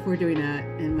you for doing that.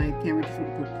 And my camera just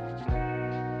went poop.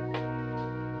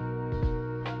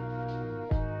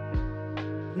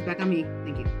 It's back on me.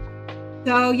 Thank you.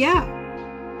 So, yeah.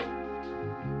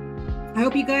 I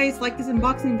hope you guys like this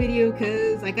unboxing video,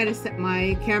 because I gotta set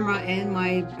my camera and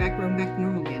my background back to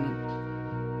normal again.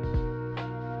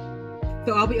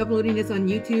 So I'll be uploading this on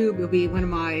YouTube. It'll be one of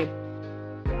my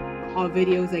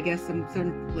videos, I guess. I'm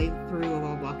starting to play through of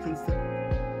unboxing stuff.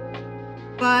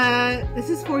 But this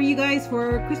is for you guys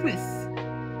for Christmas.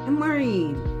 I'm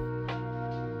wearing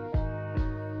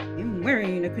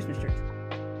a Christmas shirt.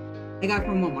 I got it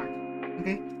from Walmart,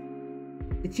 okay?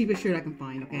 The cheapest shirt I can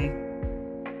find, okay?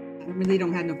 I really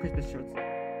don't have no Christmas shirts.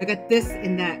 I got this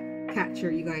and that cat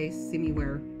shirt you guys see me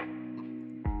wear.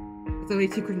 It's only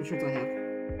 2 Christmas shirts I have.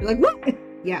 You're like, what?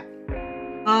 Yeah.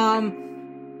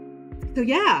 So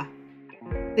yeah.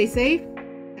 Stay safe,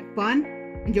 have fun,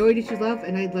 enjoy what you love,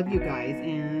 and I love you guys.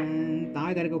 And now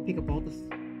I gotta go pick up all this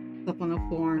stuff on the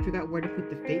floor and figure out where to put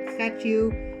the fake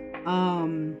statue.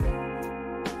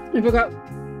 I forgot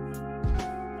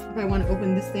if I want to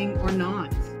open this thing or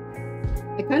not.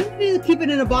 I kind of need to keep it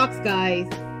in a box, guys.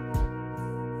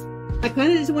 I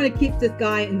kind of just want to keep this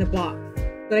guy in the box,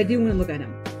 but I do want to look at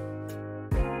him.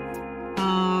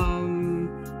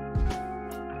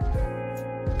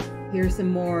 Here's some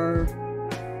more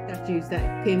statues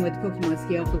that came with Pokemon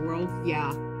Scale of the World.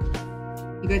 Yeah.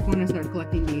 You guys want to start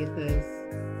collecting these, because...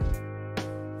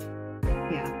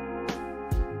 yeah.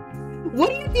 What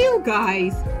do you do,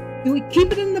 guys? Do we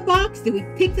keep it in the box? Do we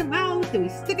take them out? Do we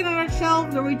stick it on our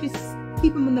shelves? Or we just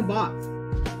keep them in the box?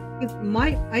 Because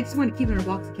I just want to keep it in a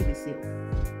box and keep it sealed.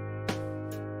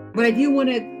 But I do want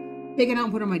to take it out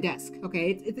and put it on my desk.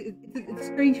 Okay, it's a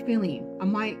strange feeling. I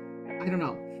don't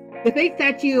know. The fake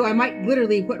statue, I might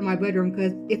literally put in my bedroom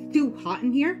because it's too hot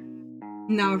in here.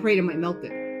 Now I'm afraid it might melt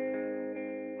it.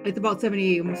 It's about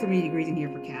 70 degrees in here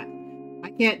for Cat.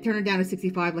 I can't turn it down to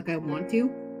 65 like I want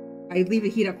to. I leave the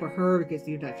heat up for her because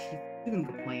she's gonna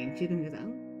complain. She's gonna go,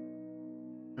 oh,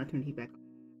 I'll turn the heat back on.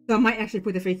 So I might actually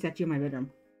put the fake statue in my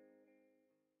bedroom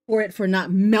for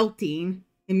not melting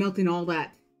and melting all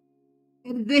that.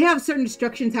 And they have certain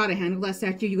instructions how to handle that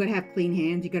statue. You gotta have clean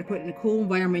hands. You gotta put it in a cool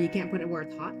environment. You can't put it where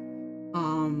it's hot.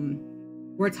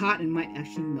 Where it's hot and might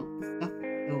actually melt the stuff.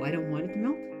 So I don't want it to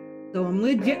melt. So I'm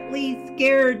legitly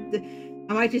scared.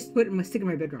 I might just stick it in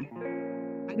my bedroom.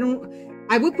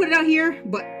 I would put it out here,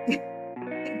 but the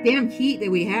damn heat that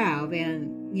we have,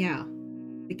 and yeah,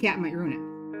 the cat might ruin it.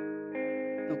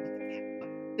 Don't let the cat, but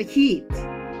the heat.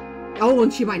 Oh,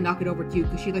 and she might knock it over too,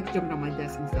 because she likes jumping on my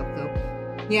desk and stuff, so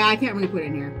yeah, I can't really put it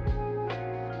in here.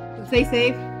 So stay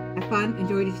safe, have fun,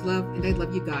 enjoy what you love, and I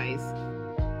love you guys.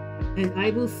 And I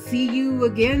will see you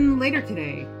again later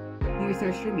today when we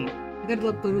start streaming. I gotta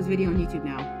upload this video on YouTube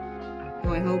now. So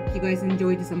I hope you guys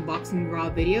enjoyed this unboxing raw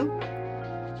video.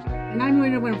 And I'm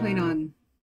going to when I'm playing on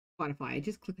Spotify. I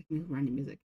just click like random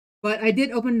music. But I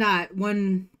did open that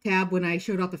one tab when I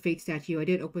showed off the fake statue. I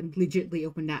did legitimately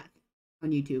open that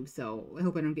on YouTube. So I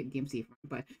hope I don't get DMC from it.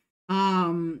 But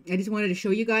I just wanted to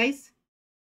show you guys.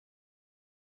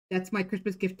 That's my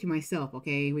Christmas gift to myself.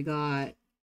 Okay, we got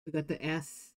the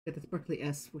S, got the sparkly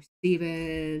S for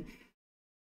Steven.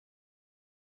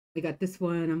 We got this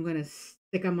one. I'm gonna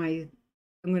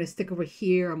stick over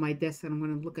here on my desk and I'm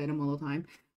gonna look at them all the time.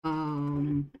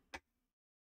 And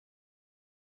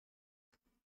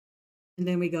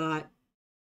then we got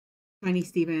Tiny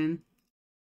Steven.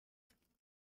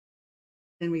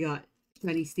 Then we got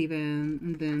Tiny Steven,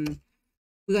 and then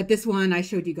we got this one. I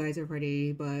showed you guys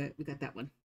already, but we got that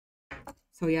one.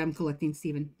 So yeah, I'm collecting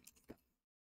Steven.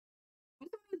 I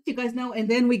don't know if you guys know. And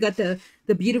then we got the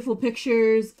beautiful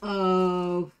pictures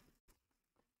of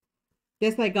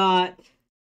this. I got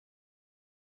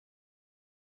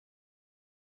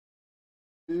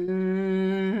a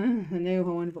new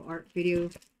Hoenn art video.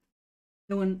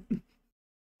 No one. Oh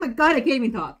my god, I can't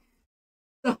even talk.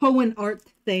 The Hoenn art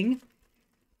thing.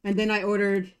 And then I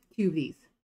ordered 2 of these.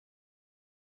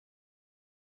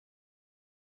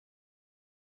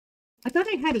 I thought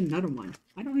I had another one.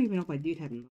 I don't even know if I did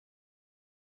have another.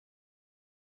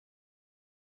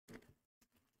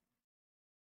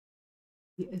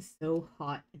 It is so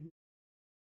hot.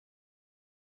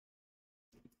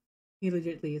 He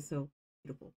legitimately is so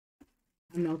beautiful.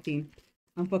 I'm melting.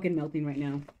 I'm fucking melting right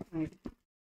now.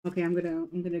 Okay, I'm gonna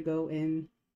go in.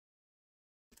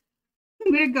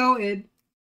 I'm gonna go in.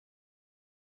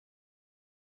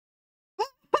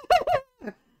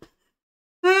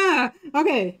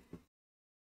 Okay.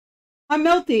 I'm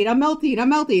melting.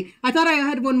 I thought I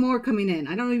had one more coming in.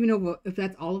 I don't even know if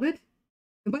that's all of it.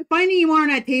 But finding more on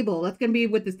that table, that's gonna be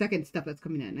with the second stuff that's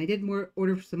coming in. I did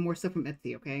order some more stuff from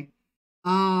Etsy, okay?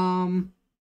 Oh.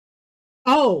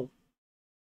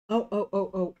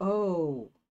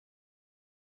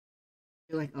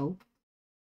 You're like, oh.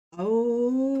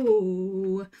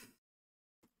 Oh.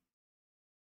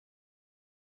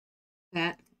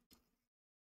 That.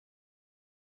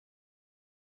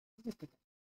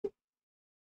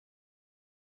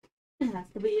 It has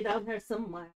to be down here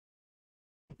somewhere.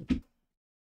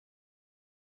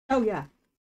 Oh, yeah.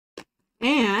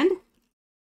 And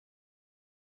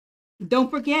don't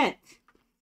forget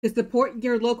to support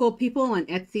your local people on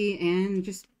Etsy and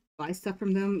just buy stuff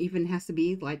from them. Even has to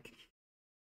be like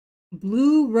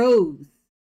Blue Rose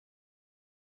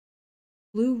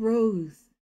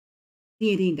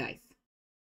D&D dice.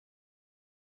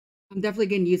 I'm definitely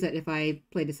going to use that if I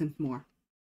play The Sims more.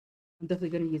 I'm definitely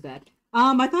going to use that.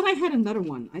 I thought I had another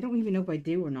one. I don't even know if I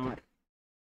do or not.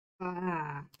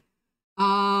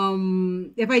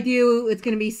 If I do, it's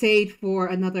going to be saved for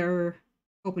another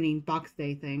opening box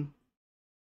day thing.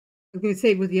 I'm going to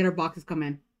save with the other boxes come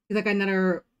in. There's like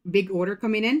another big order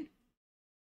coming in.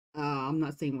 I'm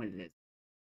not saying what it is.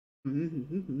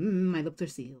 My lips are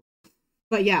sealed.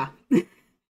 But yeah.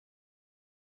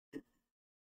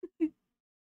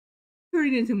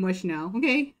 Turning into mush now.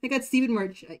 Okay, I got Steven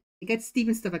merch. I got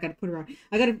Steven stuff I gotta put around.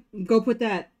 I gotta go put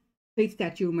that fake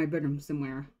statue in my bedroom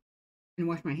somewhere. And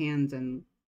wash my hands and...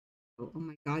 Oh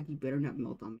my god, you better not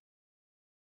melt on me.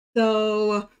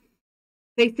 So,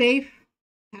 stay safe.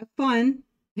 Have fun.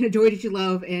 And enjoy what you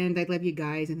love. And I love you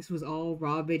guys. And this was all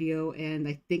raw video. And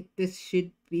I think this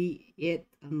should be it.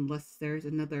 Unless there's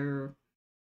another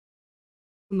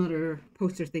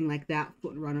poster thing like that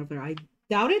floating around over there. I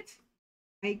doubt it.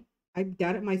 I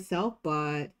doubt it myself,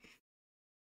 but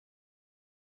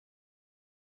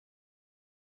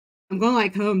I'm going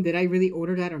like, did I really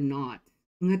order that or not?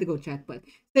 I'm gonna have to go check, but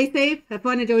stay safe, have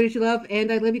fun, enjoy what you love,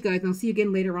 and I love you guys, and I'll see you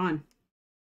again later on.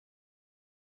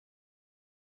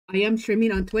 I am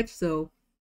streaming on Twitch, so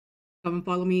come and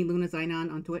follow me, Luna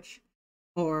Zynon on Twitch.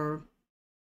 Or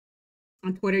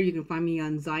on Twitter, you can find me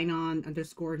on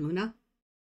Zynon_Luna.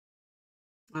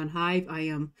 On Hive, I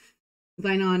am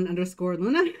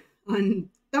Zynon_Luna. On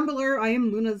Tumblr, I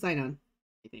am Luna Zynon,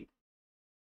 I think.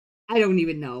 I don't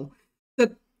even know.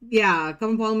 So yeah,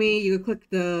 come and follow me. You can click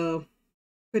the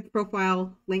Twitch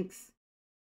profile links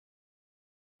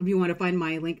if you want to find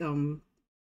my link.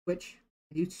 Twitch.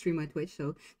 I do stream on Twitch,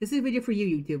 so this is a video for you,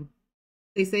 YouTube.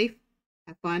 Stay safe,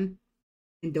 have fun,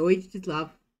 enjoy what you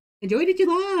love, enjoy what you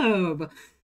love,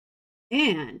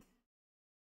 and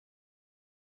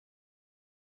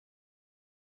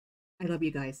I love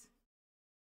you guys.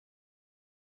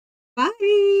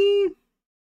 Bye.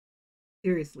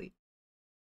 Seriously.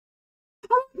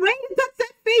 Oh, right, that's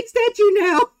that fake statue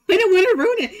now. I don't want to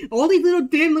ruin it. All these little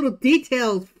damn little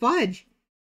details. Fudge.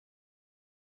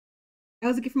 That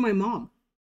was a gift from my mom.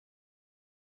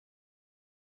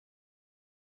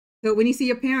 So when you see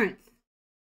your parents,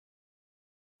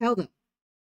 tell them,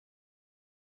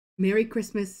 Merry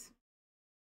Christmas,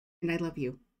 and I love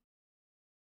you.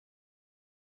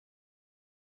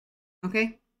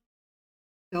 Okay?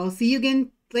 So I'll see you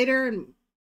again later. And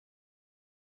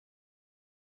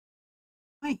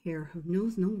my hair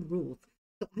knows no rules.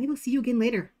 So I will see you again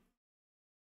later.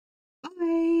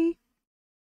 Bye.